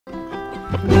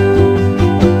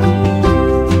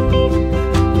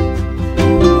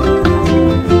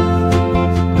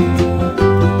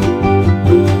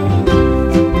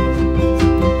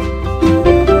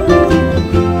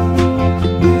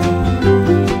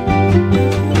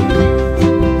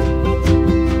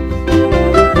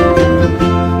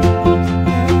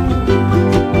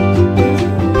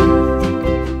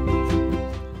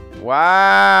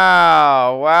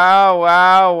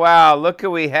Wow, look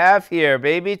what we have here,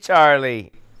 baby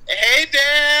Charlie. Hey,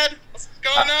 Dad. What's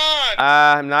going on?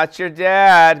 I'm not your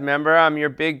dad. Remember, I'm your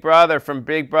big brother from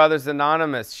Big Brothers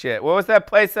Anonymous shit. What was that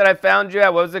place that I found you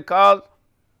at? What was it called?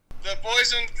 The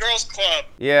Boys and Girls Club.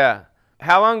 Yeah.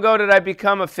 How long ago did I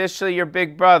become officially your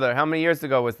big brother? How many years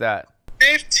ago was that?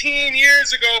 15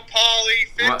 years ago, Pauly.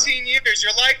 15 years.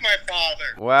 You're like my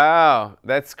father. Wow,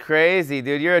 that's crazy,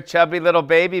 dude. You're a chubby little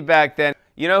baby back then.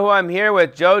 You know who I'm here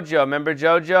with? JoJo. Remember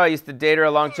JoJo? I used to date her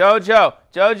along.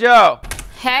 JoJo!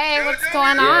 Hey, what's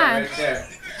going on? Right there.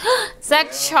 Is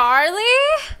that Charlie?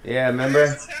 Yeah,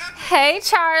 remember? Hey,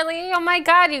 Charlie. Oh my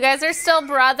God, you guys are still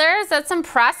brothers? That's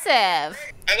impressive. I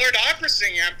learned opera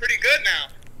singing. I'm pretty good now.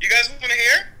 You guys want to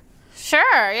hear?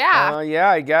 Sure, yeah. Yeah,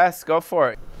 I guess. Go for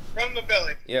it. From the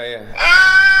belly. Yeah.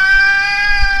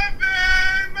 Ave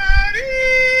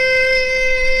Maria.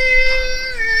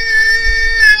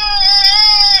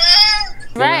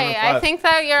 Right, I think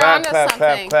that you're onto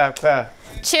something. Clap.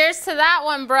 Cheers to that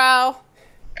one, bro.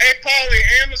 Hey, Pauly,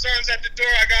 Amazon's at the door.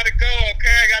 I gotta go,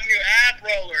 okay? I got a new app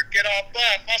roller. Get all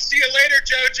buff. I'll see you later,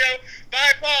 JoJo.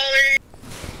 Bye, Pauly.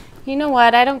 You know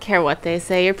what? I don't care what they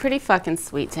say. You're pretty fucking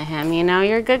sweet to him, you know?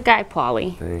 You're a good guy,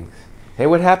 Pauly. Thanks. Hey,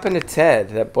 what happened to Ted,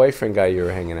 that boyfriend guy you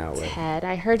were hanging out with? Ted,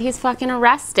 I heard he's fucking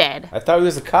arrested. I thought he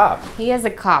was a cop. He is a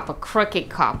cop, a crooked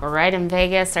cop, all right, in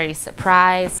Vegas. Are you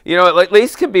surprised? You know, at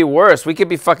least could be worse. We could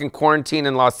be fucking quarantined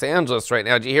in Los Angeles right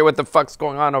now. Did you hear what the fuck's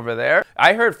going on over there?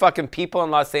 I heard fucking people in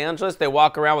Los Angeles, they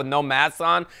walk around with no masks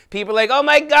on. People are like, oh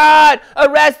my God,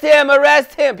 arrest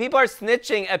him. People are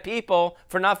snitching at people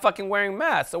for not fucking wearing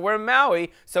masks. So we're in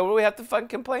Maui, so what do we have to fucking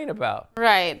complain about?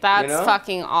 Right, that's You know?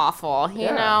 fucking awful,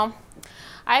 you know?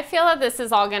 I feel that this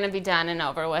is all going to be done and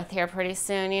over with here pretty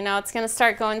soon. You know, it's going to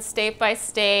start going state by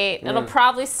state. It'll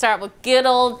probably start with good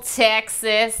old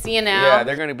Texas, you know. Yeah,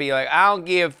 they're going to be like, I don't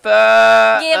give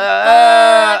fuck.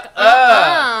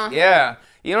 Yeah.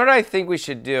 You know what I think we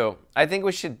should do? I think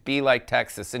we should be like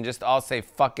Texas and just all say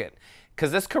fuck it.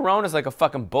 Because this corona is like a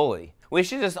fucking bully. We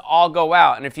should just all go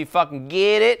out. And if you fucking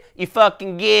get it, you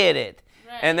fucking get it.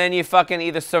 Right. And then you fucking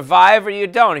either survive or you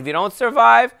don't. If you don't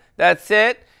survive, that's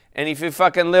it. And if you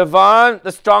fucking live on,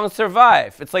 the strong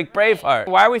survive. It's like Braveheart.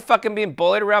 Why are we fucking being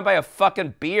bullied around by a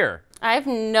fucking beer? I have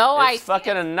no idea. It's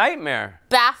fucking a nightmare.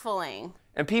 Baffling.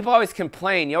 And people always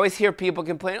complain. You always hear people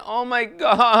complain, oh my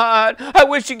God, I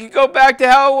wish you could go back to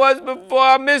how it was before.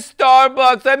 I miss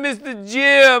Starbucks. I miss the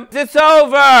gym. It's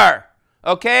over.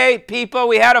 Okay, people,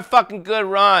 we had a fucking good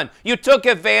run. You took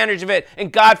advantage of it,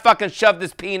 and God fucking shoved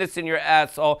his penis in your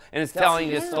asshole and is telling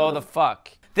you to slow the fuck.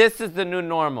 This is the new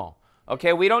normal.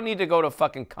 Okay, we don't need to go to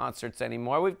fucking concerts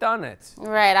anymore. We've done it.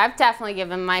 Right, I've definitely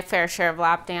given my fair share of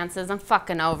lap dances. I'm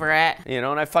fucking over it. You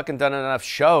know, and I've fucking done enough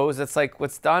shows. It's like,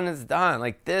 what's done is done.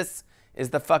 Like, this is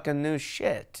the fucking new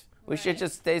shit. We should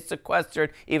just stay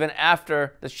sequestered even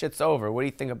after the shit's over. What do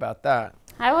you think about that?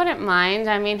 I wouldn't mind.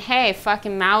 I mean, hey,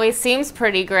 fucking Maui seems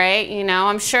pretty great, you know.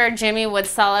 I'm sure Jimmy would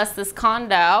sell us this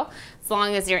condo. As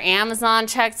long as your Amazon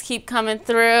checks keep coming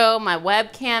through, my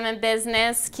webcam and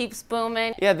business keeps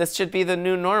booming. Yeah, this should be the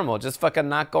new normal. Just fucking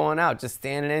not going out. Just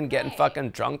standing in, getting fucking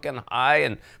drunk and high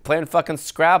and playing fucking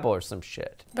Scrabble or some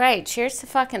shit. Right, cheers to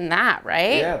fucking that,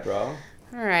 right? Yeah, bro.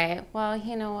 All right, well,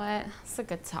 you know what? It's a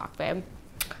good talk, babe.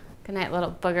 Good night,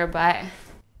 little booger butt.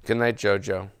 Good night,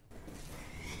 JoJo.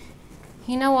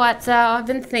 You know what, though? I've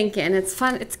been thinking. It's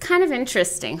fun. It's kind of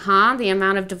interesting, huh? The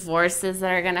amount of divorces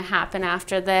that are going to happen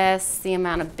after this, the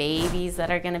amount of babies that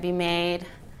are going to be made.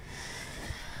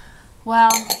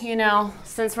 Well, you know,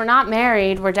 since we're not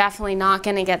married, we're definitely not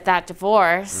going to get that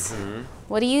divorce.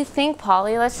 What do you think,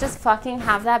 Pauly? Let's just fucking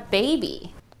have that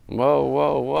baby.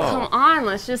 Whoa. Come on,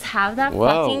 let's just have that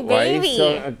fucking baby. Why are you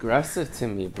so aggressive to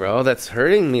me, bro? That's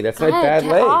hurting me. That's my bad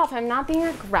leg. Get off. I'm not being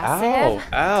aggressive.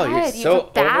 Ow, you're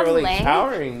so overly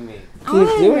towering me. What are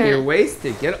you doing? You're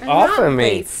wasted. Get I'm off not of me.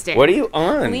 Wasted. What are you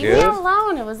on, Leave dude? me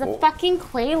alone. It was a fucking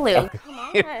Quaalude. Come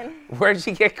on. Where'd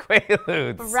you get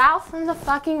Quaaludes? Ralph from the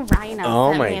fucking Rhino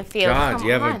Oh sent me my a few. God, Come do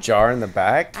you have on. a jar in the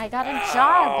back? I got a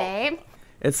jar, babe.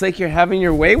 It's like you're having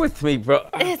your way with me, bro.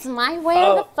 It's my way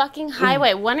or the fucking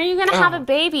highway. When are you gonna have a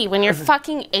baby? When you're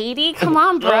fucking 80? Come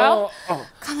on, bro.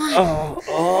 Come on.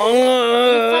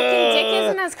 Your fucking dick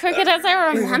isn't as crooked as I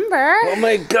remember. Oh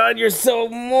my God, you're so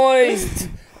moist.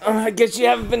 I guess you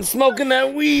haven't been smoking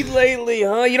that weed lately,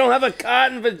 huh? You don't have a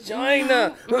cotton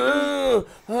vagina.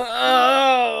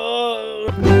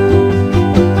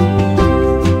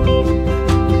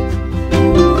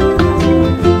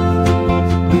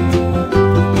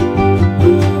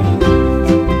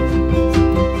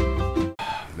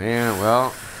 Man,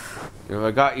 well, if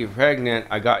I got you pregnant,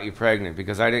 I got you pregnant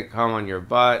because I didn't come on your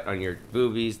butt, on your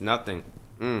boobies, nothing.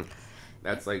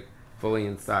 That's like fully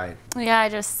inside. Yeah, I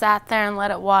just sat there and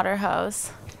let it water hose.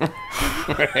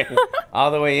 Right. All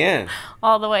the way in.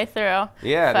 All the way through.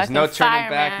 Yeah, there's no turning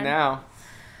fireman. back now.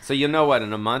 So you'll know what,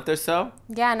 in a month or so?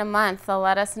 Yeah, in a month they'll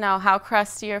let us know how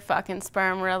crusty your fucking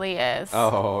sperm really is.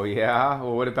 Oh, yeah?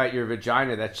 Well, what about your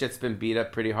vagina? That shit's been beat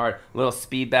up pretty hard. Little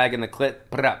speed bag in the clit.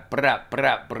 Brap, brap,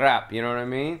 brap, brap. You know what I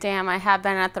mean? Damn, I have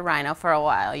been at the Rhino for a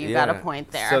while. You got a point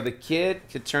there. So the kid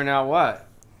could turn out what?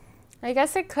 I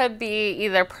guess it could be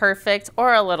either perfect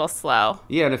or a little slow.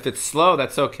 Yeah, and if it's slow,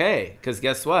 that's okay. Because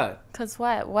guess what? Because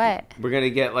what? What? We're going to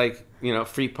get, like, you know,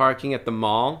 free parking at the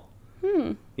mall.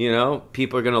 You know,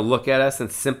 people are going to look at us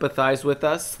and sympathize with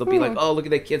us. They'll be like, oh, look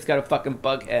at that kid's got a fucking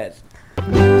bug head.